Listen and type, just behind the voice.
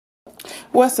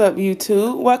What's up,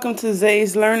 YouTube? Welcome to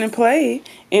Zay's Learn and Play,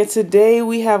 and today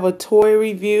we have a toy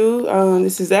review.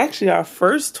 This is actually our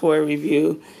first toy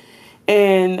review,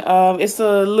 and it's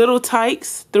a little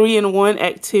Tikes 3-in-1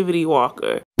 activity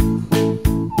walker.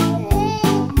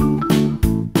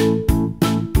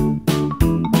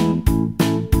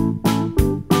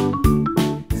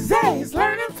 Zay's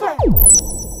Learn and Play.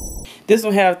 This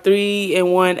one have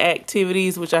 3-in-1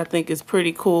 activities, which I think is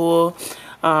pretty cool.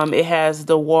 It has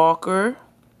the walker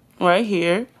right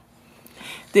here.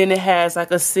 Then it has like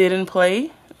a sit and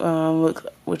play,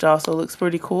 which also looks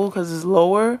pretty cool because it's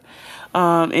lower.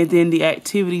 And then the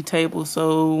activity table.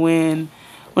 So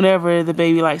whenever the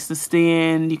baby likes to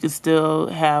stand, you can still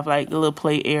have like a little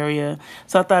play area.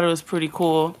 So I thought it was pretty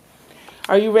cool.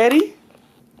 Are you ready?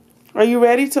 Are you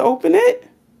ready to open it?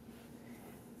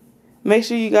 Make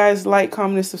sure you guys like,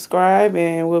 comment, and subscribe,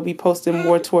 and we'll be posting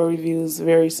more toy reviews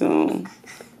very soon.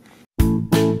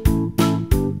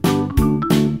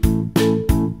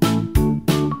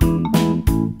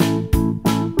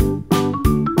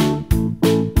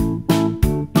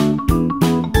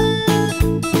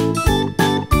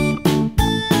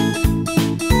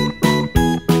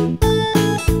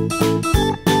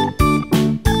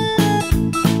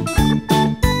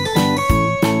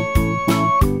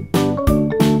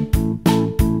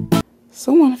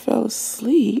 Someone fell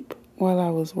asleep while I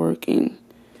was working.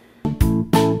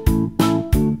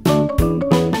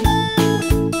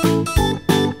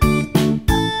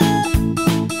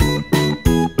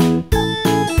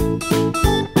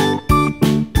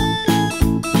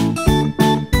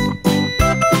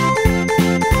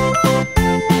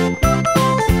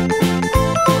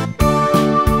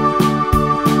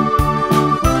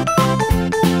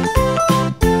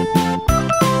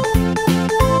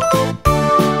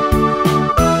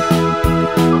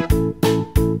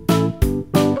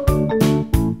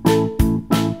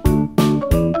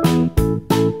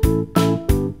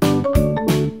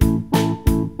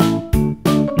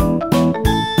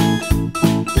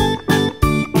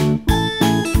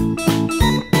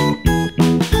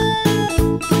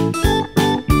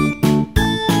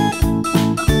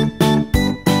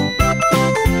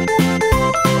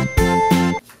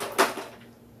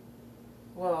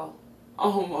 Well,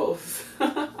 almost.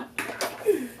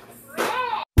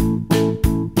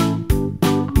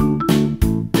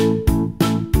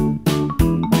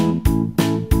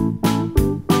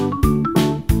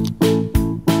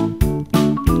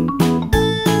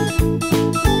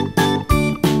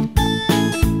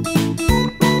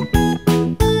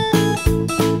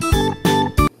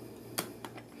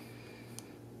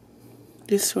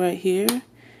 This right here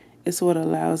is what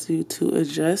allows you to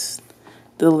adjust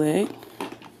the leg,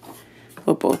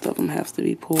 but both of them have to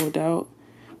be pulled out.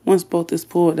 Once both is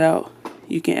pulled out,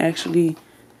 you can actually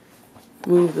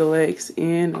move the legs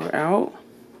in or out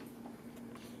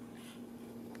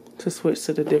to switch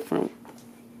to the different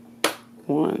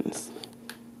ones.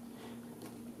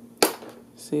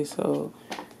 See, so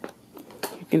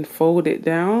you can fold it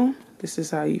down. This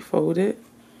is how you fold it.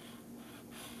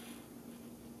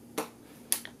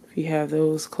 If you have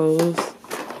those closed.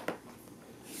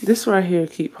 This right here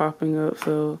keep popping up,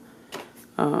 so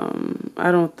I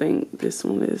don't think this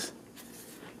one is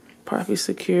properly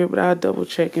secure, but I'll double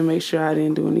check and make sure I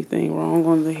didn't do anything wrong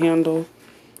on the handle.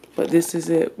 But this is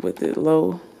it with it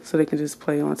low, so they can just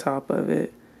play on top of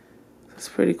it. It's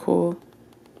pretty cool.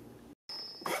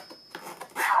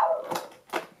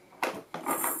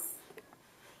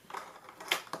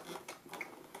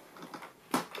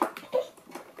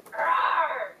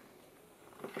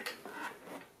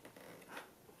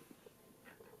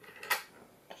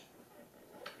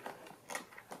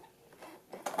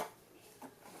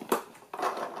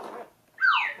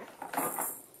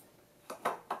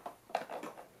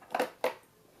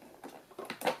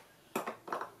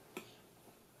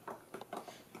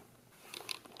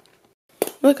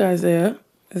 Look, Isaiah.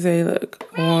 Isaiah, look.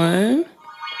 1.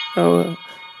 Oh,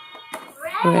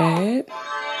 red.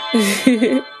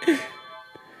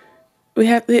 We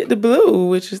have to hit the blue,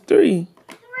 which is 3.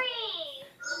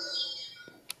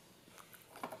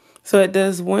 So it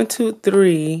does 1, 2,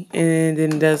 3, and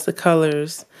then it does the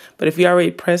colors. But if you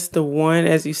already press the 1,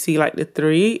 as you see, like the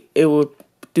 3, it will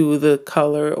do the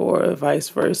color or vice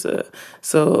versa.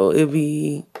 So it'll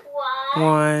be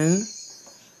 1,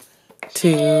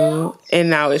 2, and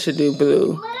now it should do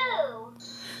blue.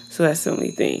 So that's the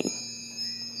only thing.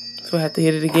 So I have to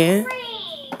hit it again.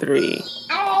 3.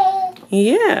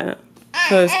 Yeah.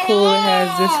 So it's cool. It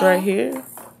has this right here,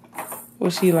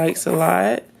 which he likes a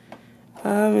lot.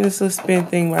 And it's a spin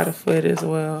thing by the foot as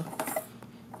well.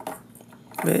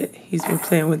 But he's been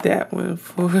playing with that one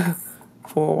for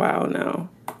a while now.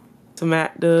 some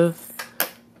active.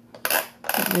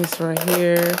 This right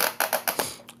here.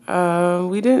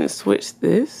 We didn't switch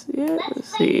this yet.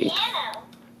 Let's see.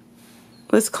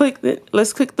 Let's click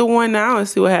the one now and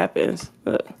see what happens.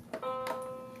 Look.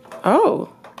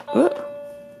 Oh, look.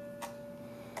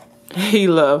 He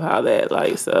love how that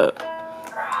lights up.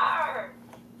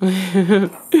 You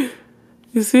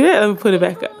see that? Let me put it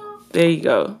back up. There you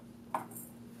go.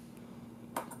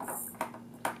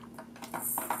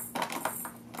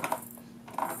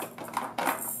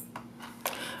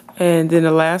 And then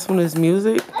the last one is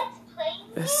music.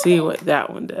 Let's see what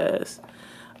that one does.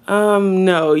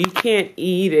 No, you can't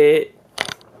eat it.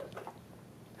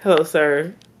 Hello,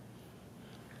 sir.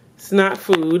 It's not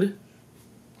food.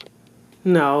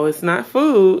 No, it's not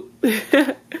food.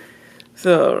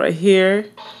 So, right here.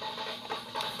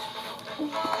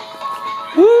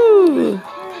 Woo!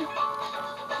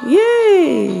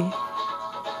 Yay!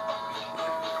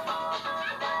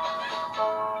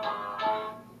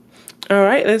 All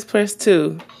right, let's press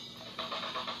 2.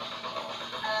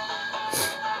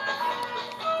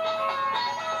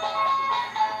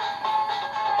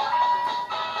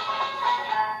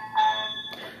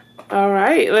 All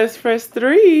right, let's press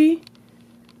 3.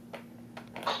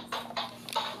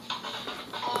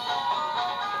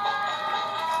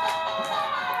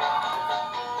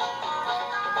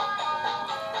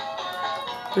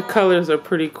 The colors are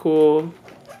pretty cool.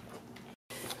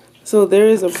 So there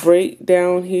is a break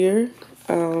down here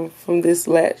from this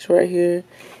latch right here.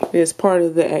 It is part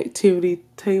of the activity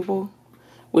table,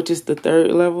 which is the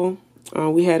 3rd level.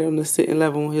 We had it on the sitting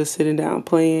level when he was sitting down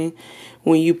playing.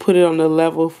 When you put it on the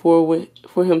level for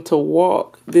him to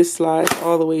walk, this slides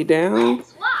all the way down,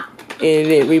 and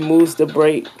it removes the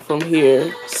break from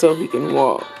here so he can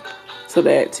walk. So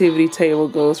the activity table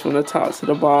goes from the top to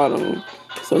the bottom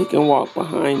so he can walk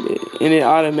behind it. And it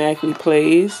automatically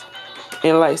plays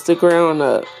and lights the ground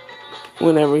up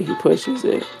whenever he pushes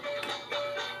it.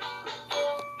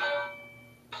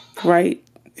 Right?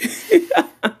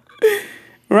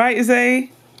 Right,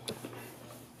 Zay?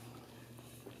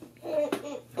 Let's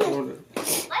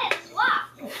walk.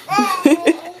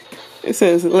 It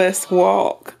says, let's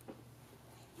walk.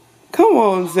 Come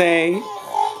on, Zay.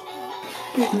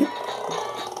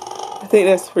 I think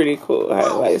that's pretty cool how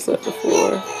it lights up the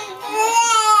floor.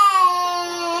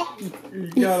 You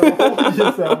gotta hold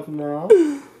yourself now.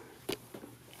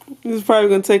 It's probably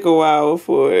gonna take a while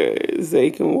before Zay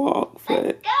can walk,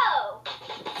 but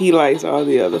he likes all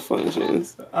the other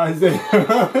functions. I say,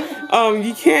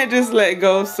 You can't just let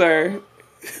go, sir.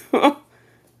 Well,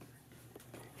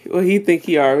 he think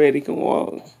he already can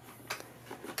walk.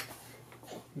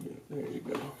 there you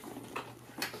go.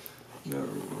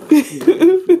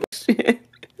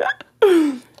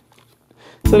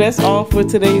 So that's all for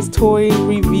today's toy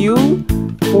review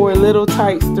for Little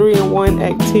Tikes 3-in-1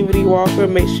 activity walker.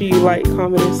 Make sure you like,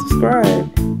 comment, and subscribe.